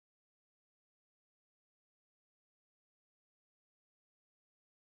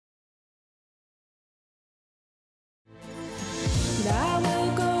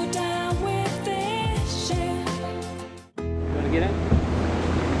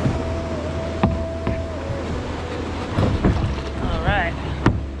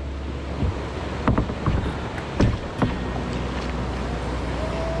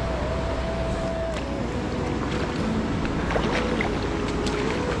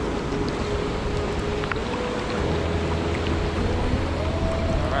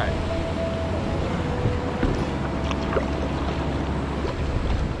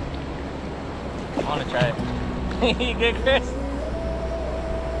You good, Chris?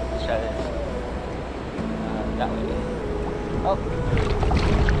 Let's try this. That way. Oh.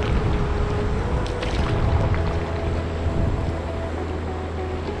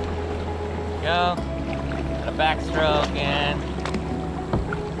 Go. Got a backstroke and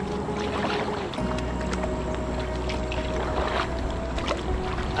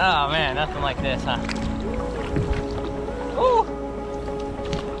oh man, nothing like this, huh? Ooh!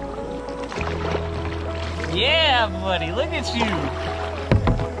 Yeah, buddy, look at you!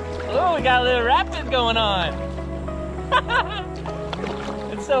 Oh, we got a little rapid going on!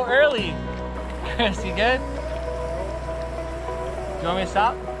 It's so early! Chris, you good? Do you want me to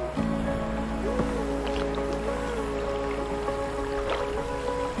stop?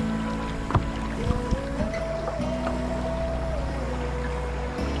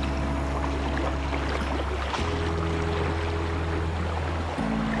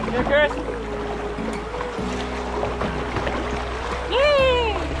 Here, Chris.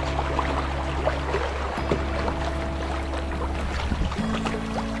 Yay!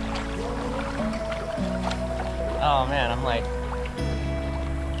 Oh man, I'm like.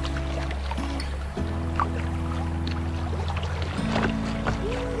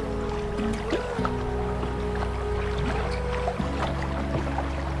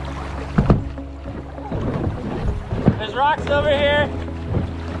 There's rocks over here.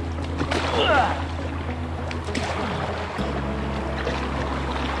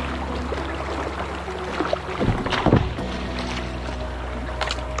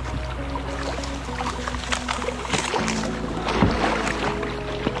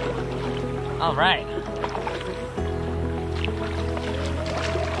 All right.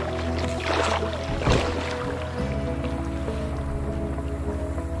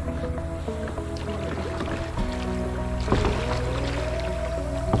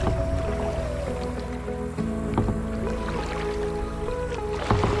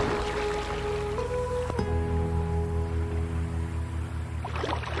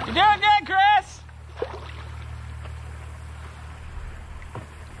 You're doing good, Chris.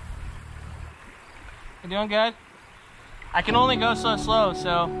 You're doing good. I can only go so slow,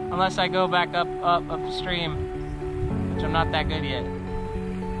 so unless I go back upstream, which I'm not that good yet.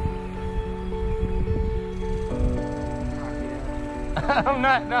 I'm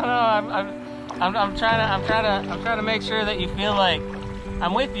not. No. I'm trying to make sure that you feel like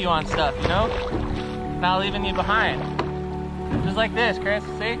I'm with you on stuff. You know, not leaving you behind. Just like this, Chris.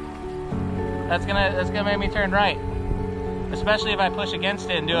 See? That's gonna make me turn right, especially if I push against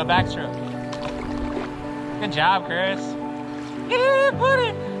it and do a backstroke. Good job, Chris. Yeah,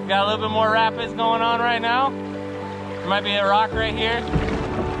 buddy. Got a little bit more rapids going on right now. There might be a rock right here.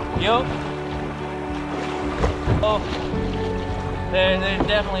 Yup. Oh, there's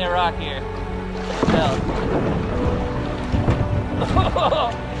definitely a rock here. Hell.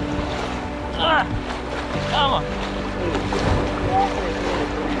 Come on.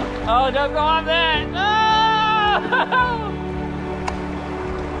 Oh, don't go on that. No!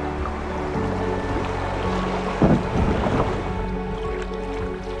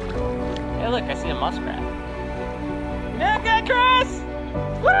 Hey, look, I see a muskrat. Yeah, good, Chris!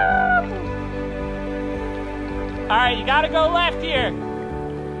 Woo! All right, you gotta go left here.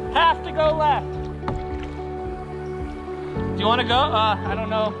 Have to go left. Do you want to go? I don't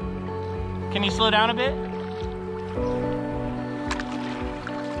know. Can you slow down a bit?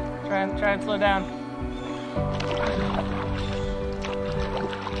 Try and slow down.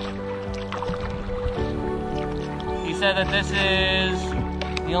 He said that this is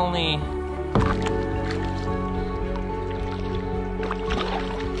the only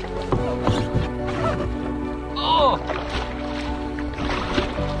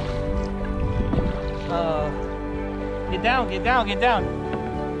Get down.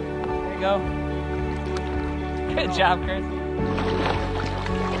 There you go. Good job, Chris.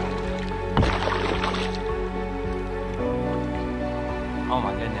 Oh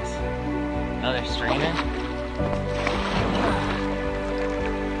my goodness. Another strainer.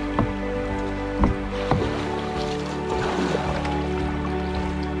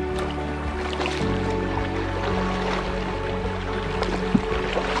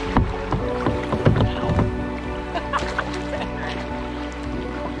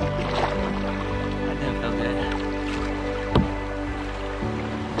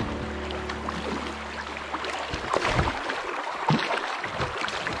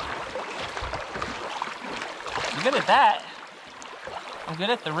 I'm good at that. I'm good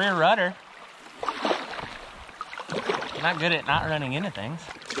at the rear rudder. I'm not good at not running into things.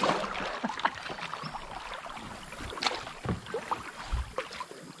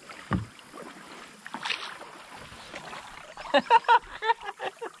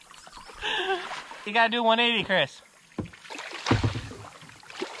 You gotta do 180, Chris.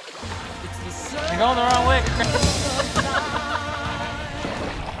 You're going the wrong way, Chris.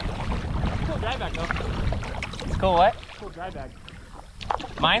 Cool dry bag though. It's cool what? Cool dry bag.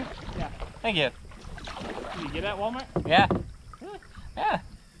 Mine? Yeah. Thank you. Did you get it at Walmart? Yeah. Really? Yeah.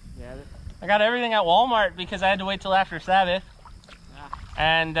 Yeah. I got everything at Walmart because I had to wait till after Sabbath.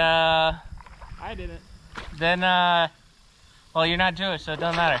 And I didn't. then, well, you're not Jewish, so it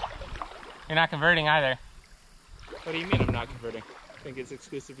doesn't matter. You're not converting either. What do you mean I'm not converting? I think it's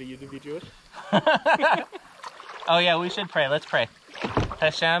exclusive to you to be Jewish? Oh yeah, we should pray. Let's pray.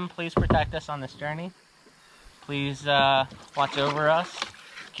 Hashem, please protect us on this journey. Please watch over us.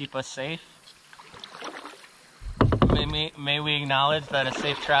 Keep us safe. May we acknowledge that a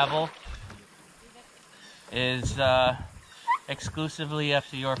safe travel is exclusively up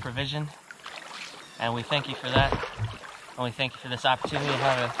to your provision. And we thank you for that. And we thank you for this opportunity to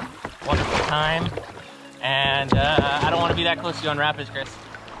have a wonderful time. And I don't want to be that close to you on rapids, Chris.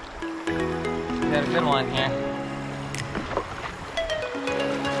 We got a good one here.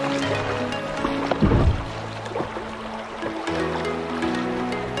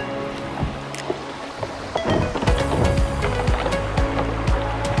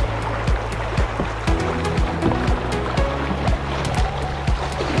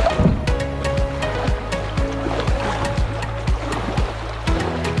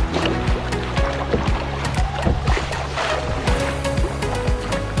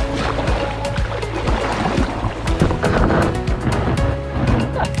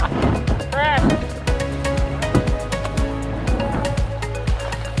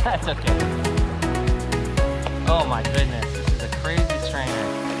 That's okay. Oh my goodness, this is a crazy strainer.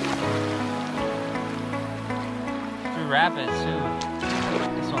 Through rapids too.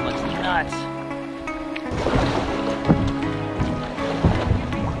 This one looks nuts.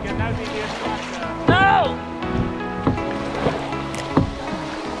 No!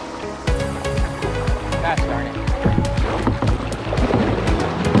 Gosh darn it.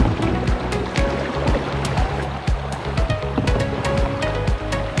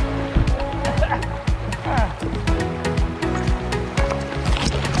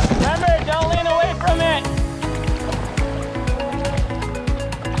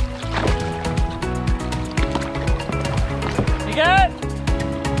 You good?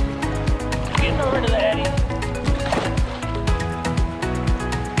 Getting over to the eddy.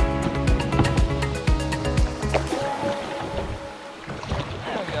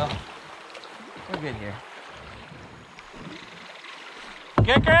 There we go. We're good here.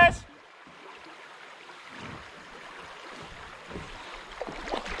 Good, Chris?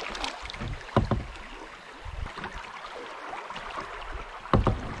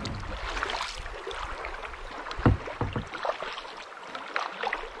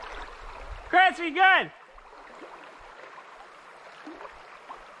 Chris, we good?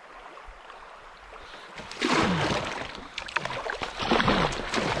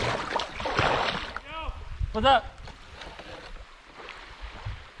 What's up?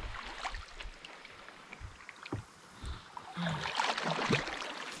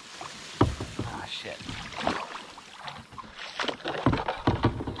 Ah, shit.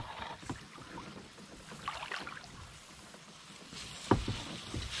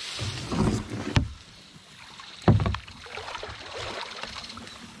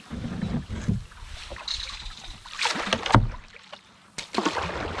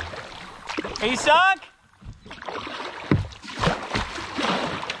 Are you sunk?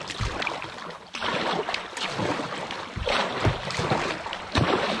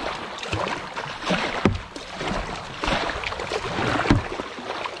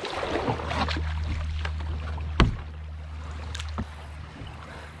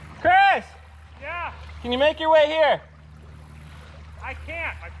 Chris! Yeah, Can you make your way here? I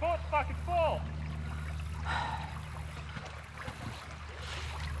can't. My boat's fucking full.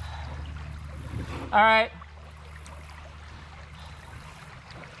 All right.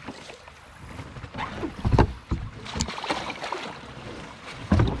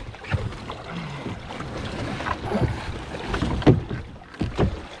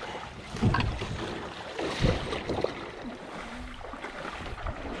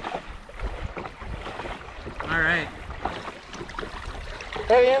 All right.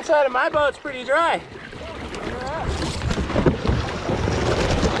 Hey, the inside of my boat's pretty dry.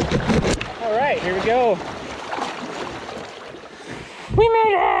 All right, here we go. We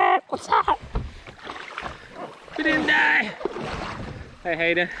made it! What's up? We didn't die. Hey,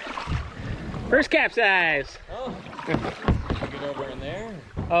 Hayden. First capsize. Oh, did you get over in there?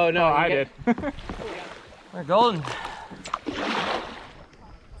 Oh, no, I did. We're golden.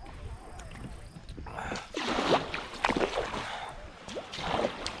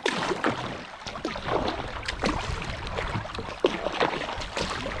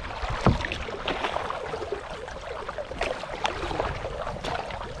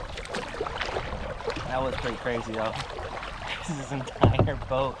 That was pretty crazy though. His entire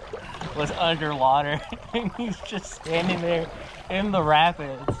boat was underwater and he's just standing there in the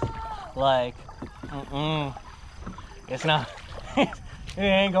rapids like, it's not, it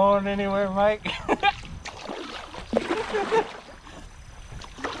ain't going anywhere, Mike.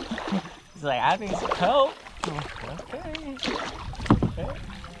 He's like, I need some help. Okay.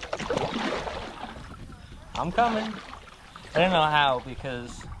 I'm coming. I didn't know how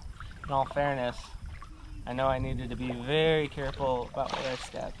because, in all fairness, I know I needed to be very careful about where I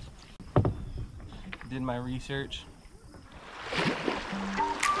stepped. Did my research.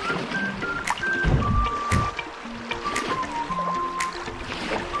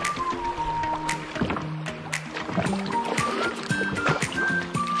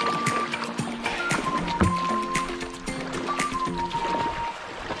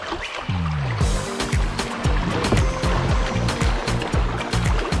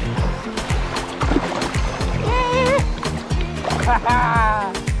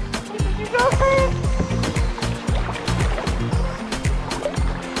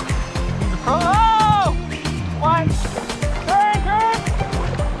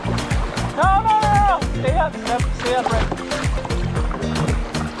 Stay upright.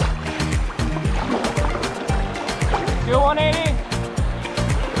 Do 180.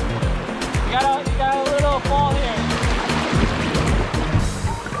 You got a little fall here.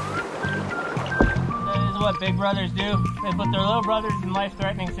 That is what big brothers do. They put their little brothers in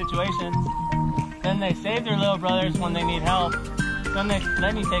life-threatening situations. Then they save their little brothers when they need help. Then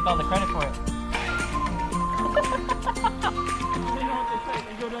you take all the credit for it. They know what they say.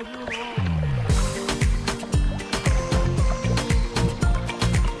 They go down through the wall.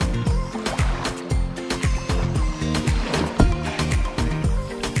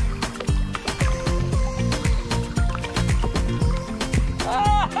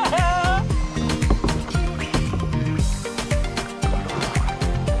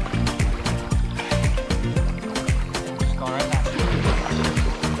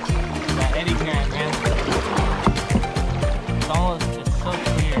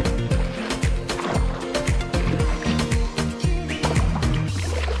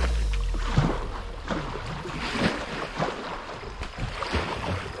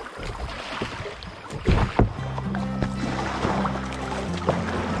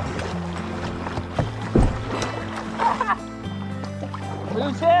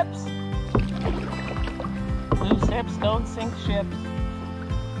 Loose hips! Loose hips don't sink ships.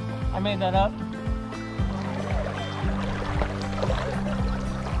 I made that up.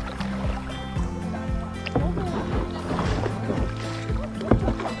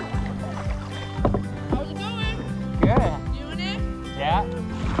 How's it going? Good. Doing it? Yeah.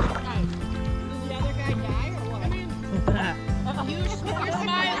 Nice. Did the other guy die or what? I mean, you're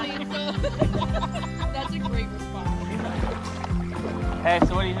smiling, so that's a great response. Hey,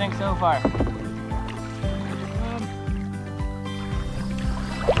 so what do you think so far?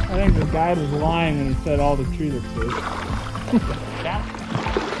 I think the guide was lying when he said all the trees are close. Yeah.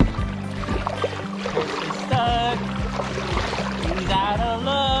 He's stuck. He's out of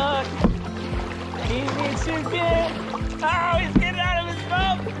luck. He needs to get. Oh, he's getting out of his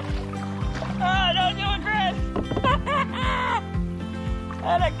boat. Oh, don't do it, Chris.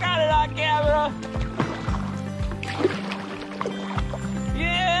 And I got it on camera.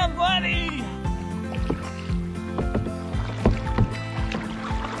 Yeah, buddy.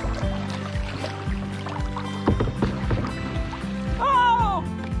 Oh!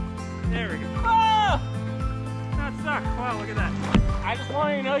 There we go. Oh! That sucks. Wow, look at that. I just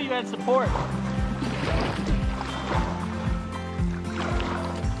wanted you to know you had support.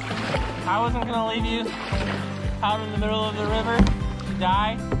 I wasn't gonna leave you out in the middle of the river to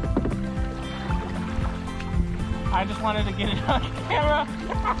die. I just wanted to get it on camera.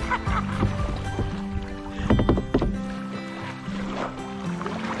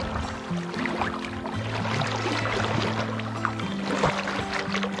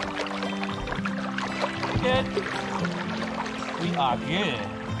 Good. We are good.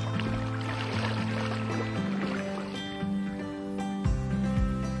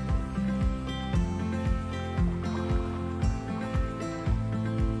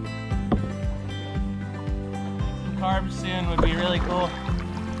 Carbs soon would be really cool.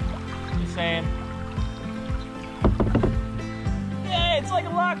 Just saying. Yeah, it's like a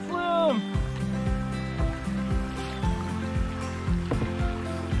lock flume.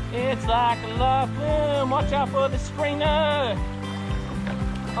 It's like a lock flume. Watch out for the springer.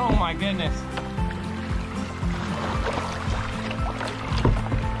 Oh my goodness.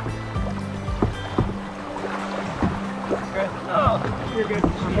 Good. Oh, you're good.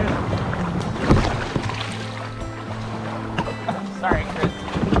 You're good.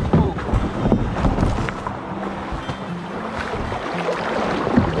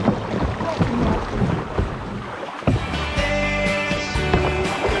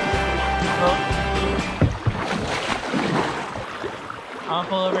 I'll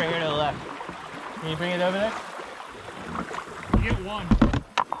pull over here to the left. Can you bring it over there? You get one.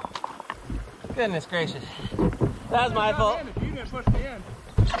 Goodness gracious. That was my fault. If you didn't push me in.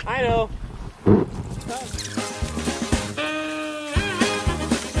 I know.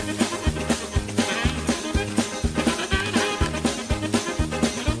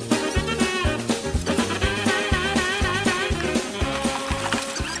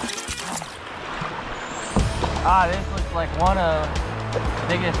 Ah, this looks like one of the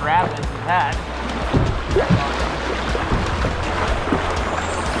biggest rapids we've had.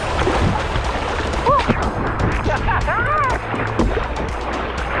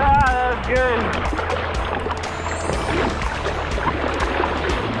 Ah, that was good.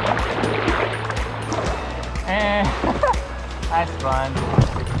 And that's fun.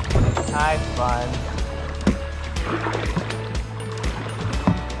 That's fun.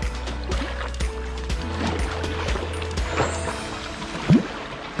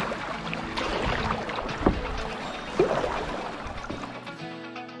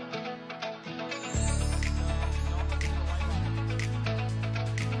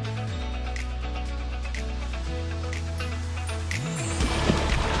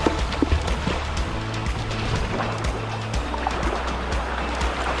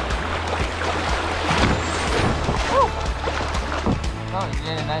 Oh, you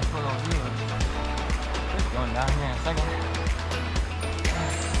get a nice little view of this going down here in a second.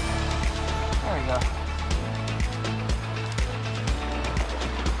 There we go.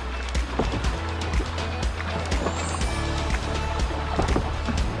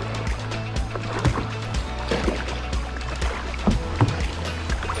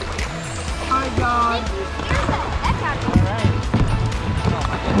 Oh my God. All right.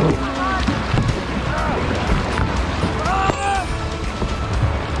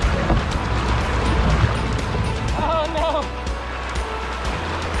 Oh no!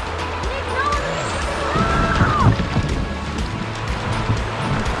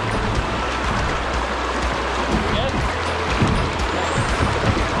 Good?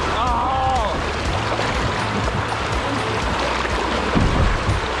 Oh!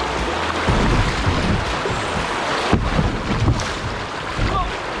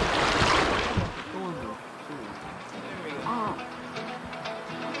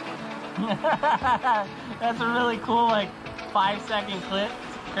 That's a really cool, like, 5-second clip,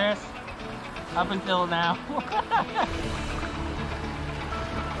 Chris. Up until now. Oh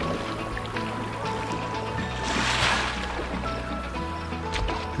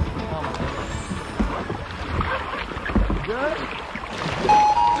my goodness. Good?